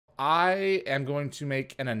I am going to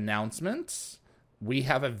make an announcement. We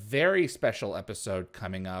have a very special episode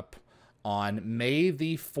coming up on May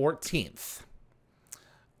the 14th.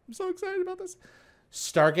 I'm so excited about this.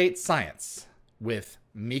 Stargate Science with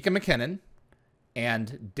Mika McKinnon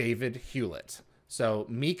and David Hewlett. So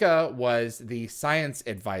Mika was the science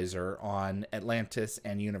advisor on Atlantis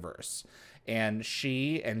and Universe. And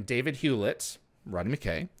she and David Hewlett, Rodney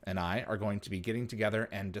McKay, and I are going to be getting together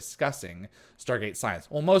and discussing Stargate Science.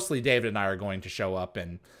 Well, mostly David and I are going to show up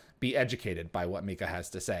and be educated by what Mika has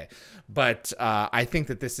to say. But I think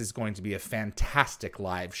that this is going to be a fantastic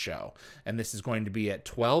live show. And this is going to be at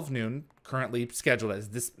 12 noon, currently scheduled, as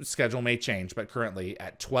this schedule may change, but currently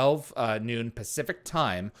at 12 noon Pacific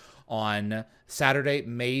time on Saturday,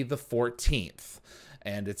 May the 14th.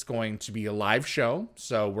 And it's going to be a live show,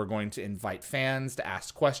 so we're going to invite fans to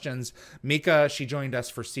ask questions. Mika, she joined us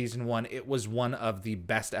for season 1. It was one of the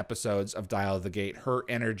best episodes of Dial of the Gate. Her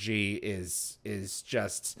energy is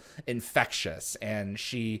just infectious, and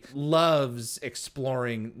she loves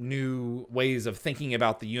exploring new ways of thinking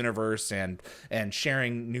about the universe and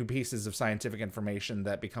sharing new pieces of scientific information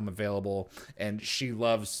that become available. And she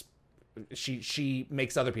loves she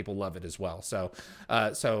makes other people love it as well.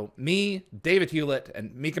 So me, David Hewlett,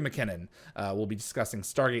 and Mika McKinnon will be discussing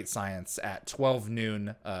Stargate Science at 12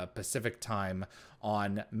 noon Pacific time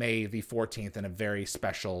on May the 14th in a very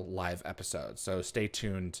special live episode. So stay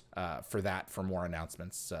tuned for that for more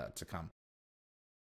announcements to come.